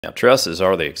Now, trusses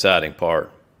are the exciting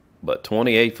part, but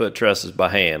 28-foot trusses by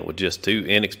hand with just two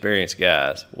inexperienced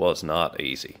guys, well, it's not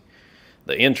easy.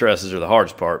 The end trusses are the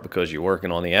hardest part because you're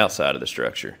working on the outside of the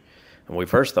structure. And we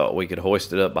first thought we could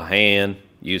hoist it up by hand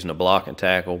using a block and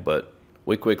tackle, but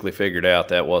we quickly figured out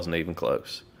that wasn't even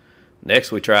close.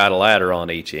 Next, we tried a ladder on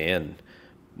each end.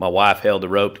 My wife held the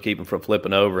rope to keep them from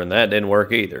flipping over, and that didn't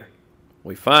work either.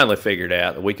 We finally figured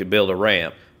out that we could build a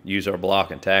ramp, use our block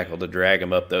and tackle to drag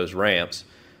them up those ramps,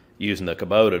 using the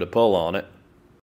Kubota to pull on it,